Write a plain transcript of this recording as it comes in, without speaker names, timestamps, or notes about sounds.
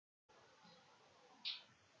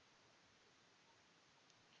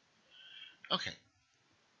Okay,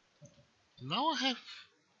 now I have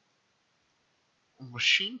a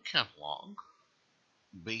machine catalog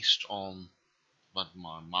based on but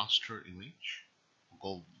my master image,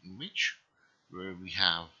 golden image, where we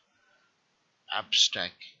have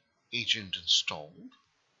AppStack agent installed,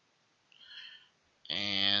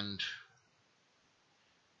 and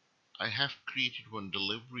I have created one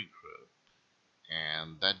delivery group,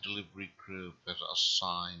 and that delivery group is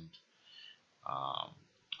assigned. Um,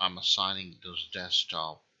 I'm assigning those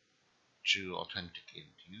desktop to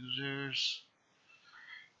authenticated users,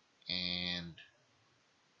 and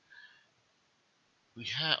we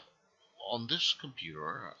have on this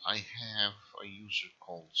computer I have a user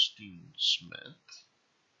called Steven Smith,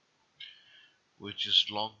 which is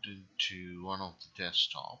logged into one of the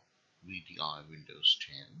desktop VDI Windows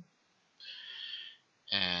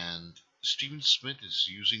 10, and Steven Smith is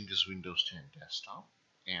using this Windows 10 desktop,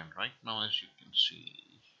 and right now, as you can see,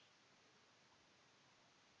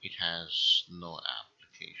 it has no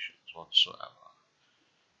applications whatsoever,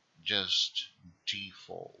 just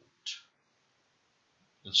default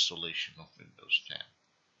installation of Windows 10,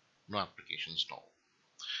 no applications at all.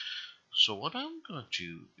 So what I'm going to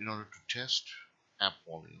do in order to test app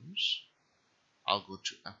volumes, I'll go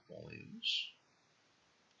to app volumes,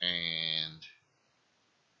 and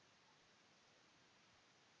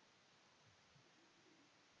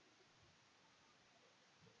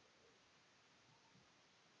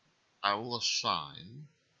I will assign,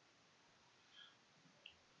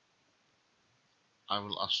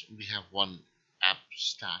 we have one app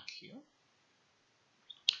stack here.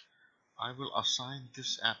 I will assign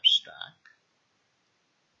this app stack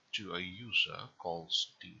to a user called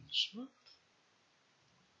Steven Smith,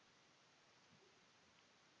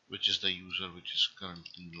 which is the user which is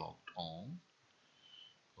currently logged on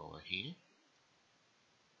over here.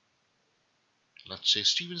 Let's say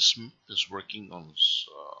Steven Smith is working on his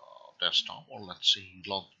desktop, or let's say he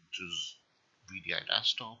logged into his VDI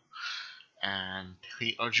desktop and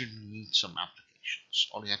he urgently needs some applications.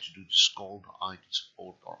 All he had to do is call the IT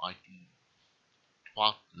support or IT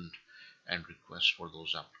department and request for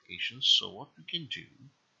those applications. So what we can do,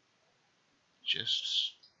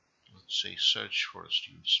 just let's say search for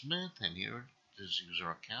Steven Smith, and here is user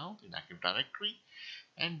account in Active Directory,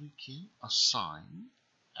 and we can assign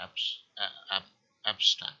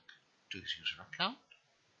AppStack to his user account.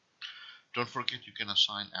 Don't forget, you can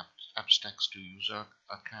assign AppStacks to user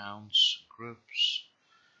accounts, groups,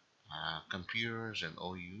 computers, and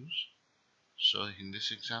OUs. So in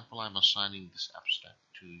this example, I'm assigning this AppStack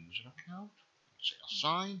to user account. Say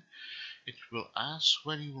assign. It will ask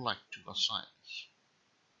when you would like to assign this.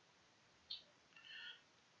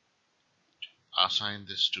 Assign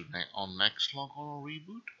this to on next logon or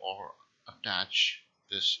reboot, or attach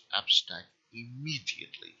this AppStack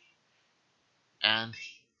immediately. And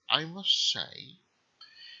I must say,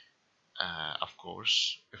 of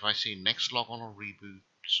course, if I say next logon or reboot,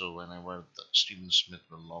 so whenever Steven Smith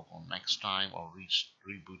will log on next time or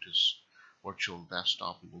reboot his virtual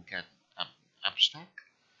desktop, he will get AppStack.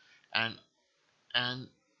 And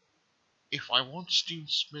if I want Steven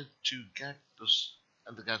Smith to get this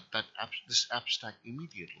AppStack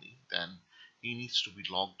immediately, then he needs to be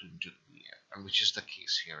logged into the VM, and which is the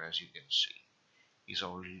case here, as you can see. He's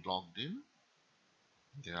already logged in.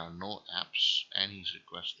 There are no apps, and he's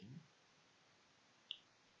requesting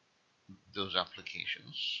those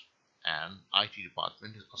applications, and IT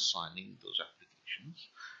department is assigning those applications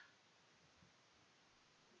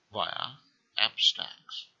via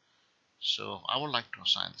AppStacks. So I would like to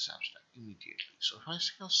assign this AppStack immediately. So if I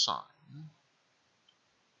say assign,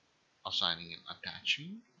 assigning and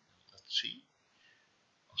attaching, let's see,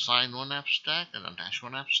 assign one AppStack and attach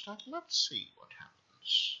one AppStack. Let's see what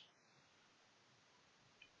happens.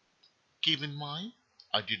 Keep in mind,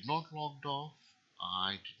 I did not log off,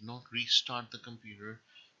 I did not restart the computer,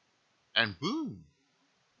 and boom,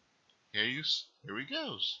 here he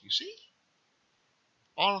goes. You see,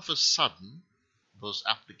 all of a sudden those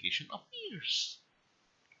application appears,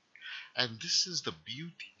 and this is the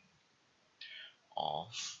beauty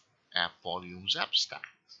of app volumes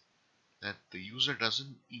AppStacks, that the user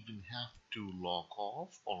doesn't even have to log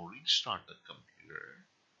off or restart the computer.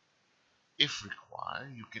 If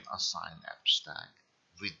required, you can assign AppStack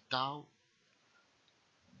without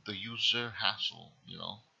the user hassle,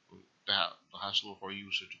 the hassle for a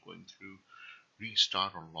user to going through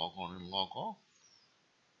restart or log on and log off.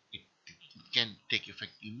 It can take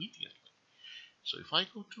effect immediately. So if I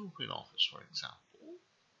go to WinOffice, for example,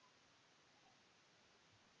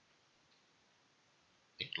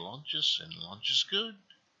 it launches and launches good.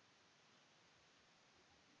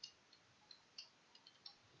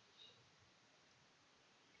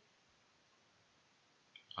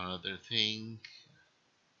 Another thing,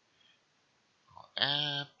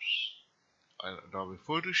 apps, Adobe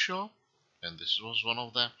Photoshop, and this was one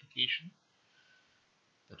of the application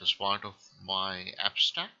that is part of my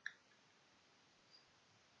AppStack.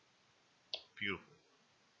 Beautiful.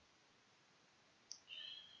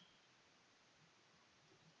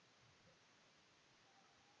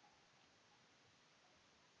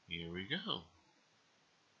 Here we go.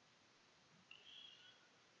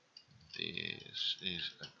 This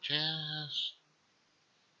is a test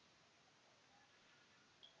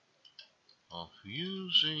of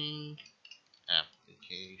using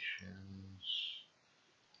applications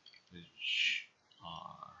which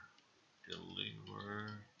are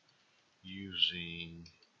delivered using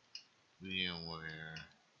VMware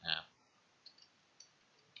App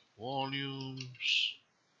Volumes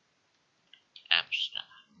AppStack.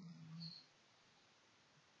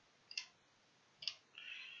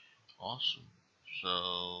 Awesome.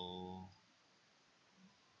 So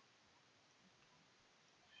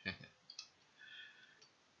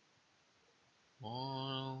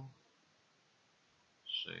file,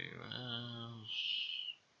 save as,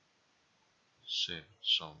 save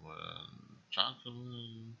somewhere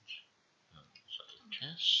document,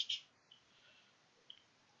 test,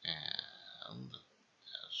 and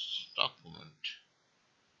as document.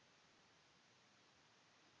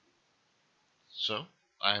 So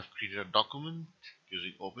I have created a document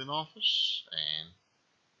using OpenOffice and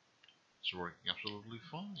it's working absolutely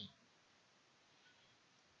fine.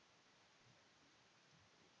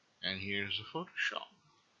 And here's the Photoshop.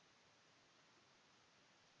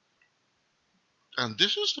 And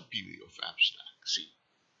this is the beauty of AppStack. See,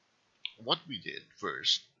 what we did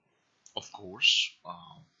first, of course,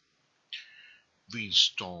 we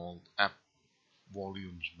installed App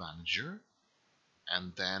Volumes Manager,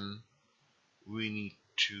 and then we need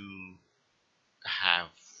to have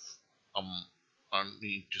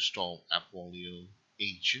need to install App Volume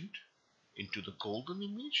Agent into the golden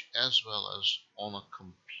image as well as on a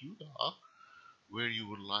computer where you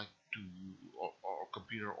would like to, or a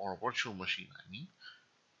computer or a virtual machine, I mean,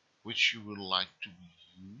 which you would like to be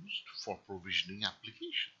used for provisioning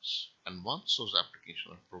applications. And once those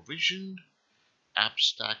applications are provisioned,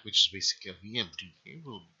 AppStack, which is basically a VMDK,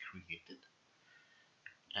 will be created.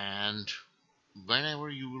 And whenever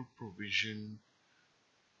you will provision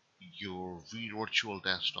your virtual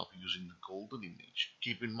desktop using the golden image,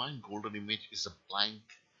 keep in mind golden image is a blank,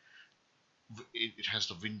 it has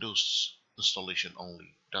the Windows installation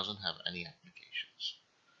only, doesn't have any applications.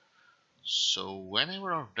 So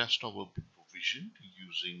whenever our desktop will be provisioned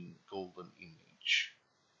using golden image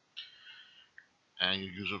and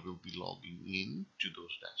your user will be logging in to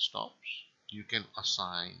those desktops, you can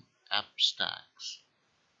assign AppStacks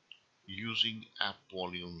using App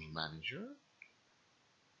Volumes Manager.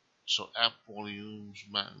 So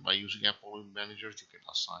by using App Volume Manager, you can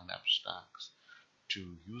assign AppStacks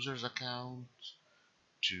to users accounts,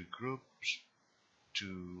 to groups,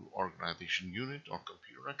 to organization unit or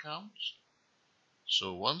computer accounts.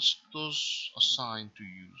 So once those assigned to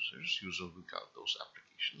users, user will get those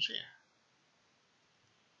applications here.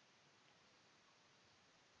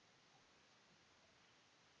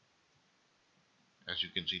 As you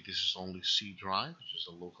can see, this is only C drive, which is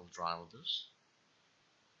the local drive of this.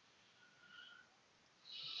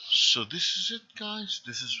 So this is it, guys.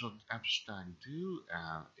 This is what AppStack do,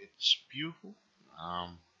 and it's beautiful.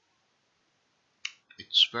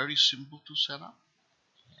 It's very simple to set up,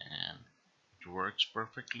 and it works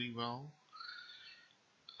perfectly well.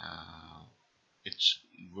 It's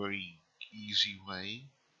a very easy way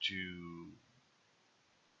to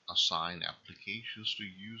assign applications to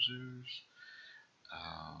users.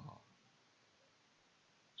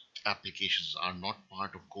 Applications are not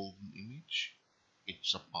part of golden image.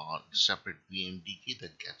 It's a separate VMDK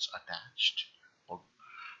that gets attached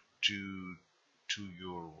to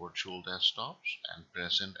your virtual desktops and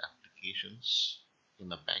present applications in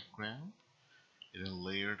the background in a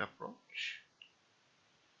layered approach.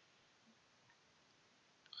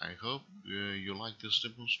 I hope you like this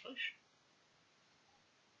demonstration.